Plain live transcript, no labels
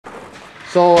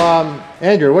So,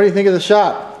 Andrew, what do you think of the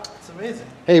shop? It's amazing.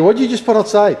 Hey, what did you just put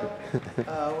outside?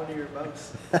 One of your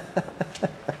mouse.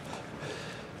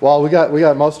 Well, we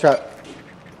got mousetrap.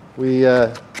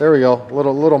 There we go.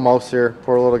 Little mouse here,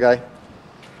 poor little guy.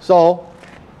 So,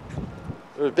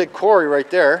 there's a big quarry right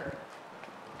there.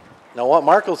 Now, what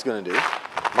Marco's going to do?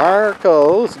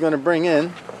 Marco's going to bring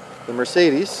in the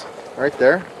Mercedes right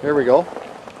there. Here we go.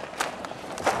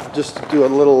 Just to do a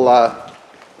little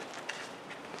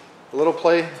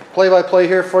play-by-play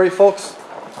here for you folks.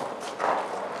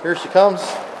 Here she comes.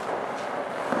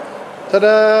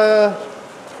 Ta-da!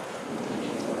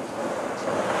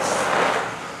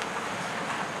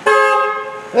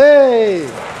 Hey!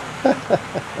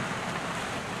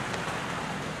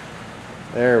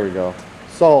 There we go.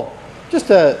 So, just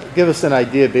to give us an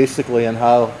idea basically on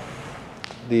how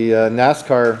the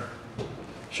NASCAR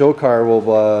show car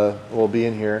will be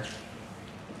in here.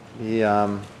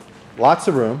 Lots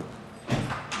of room.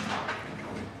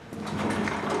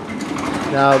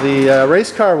 Now the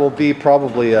race car will be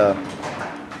probably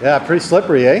yeah, pretty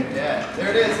slippery, eh? Yeah, there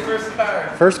it is, first car.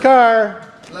 First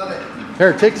car. Love it.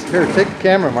 Here, take the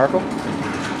camera, Marco.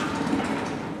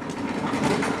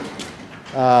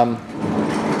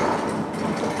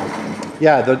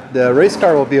 Yeah, the race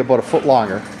car will be about a foot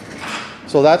longer.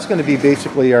 So that's going to be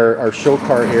basically our show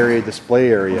car area, display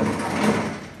area.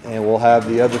 And we'll have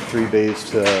the other 3 bays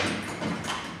to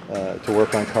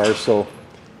work on cars. So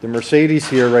the Mercedes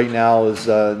here right now is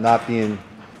not being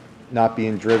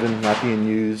driven, not being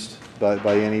used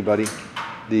by anybody.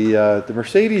 The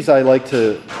Mercedes, I like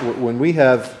to, when we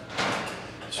have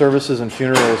services and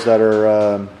funerals that are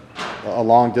a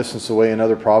long distance away in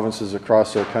other provinces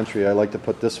across our country, I like to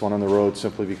put this one on the road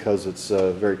simply because it's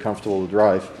very comfortable to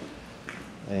drive.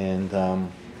 And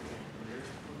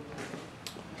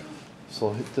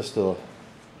so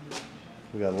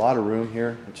we got a lot of room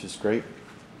here, which is great.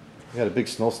 We had a big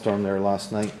snowstorm there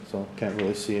last night, so can't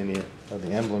really see any of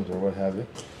the emblems or what have you.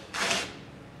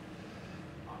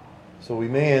 So we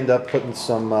may end up putting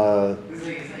some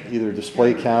either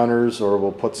display counters, or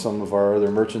we'll put some of our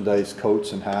other merchandise,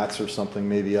 coats and hats or something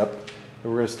maybe up.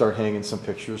 And we're going to start hanging some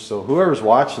pictures. So whoever's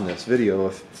watching this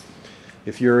video,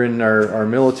 if you're in our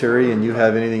military and you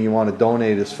have anything you want to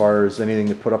donate as far as anything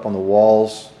to put up on the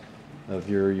walls of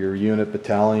your unit,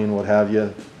 battalion, what have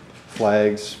you,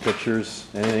 flags, pictures,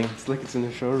 anything. It's like it's in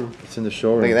the showroom. It's in the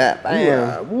showroom. Look at that.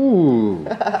 Bam. Ooh.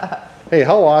 Hey,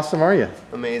 how awesome are you?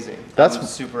 Amazing. That's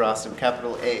super awesome.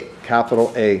 Capital A.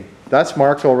 Capital A. That's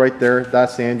Marco right there.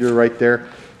 That's Andrew right there.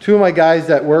 2 of my guys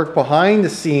that work behind the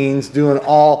scenes doing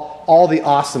all the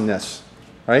awesomeness,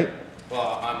 right?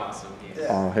 Well, I'm awesome. Yeah.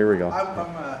 Oh, here we go.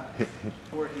 I'm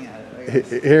working at it, I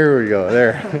guess. Here we go.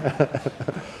 There.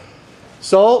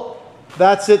 So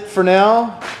that's it for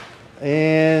now,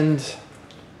 and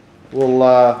we'll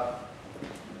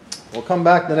come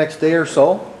back the next day or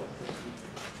so.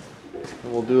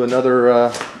 And we'll do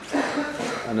another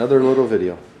little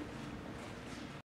video.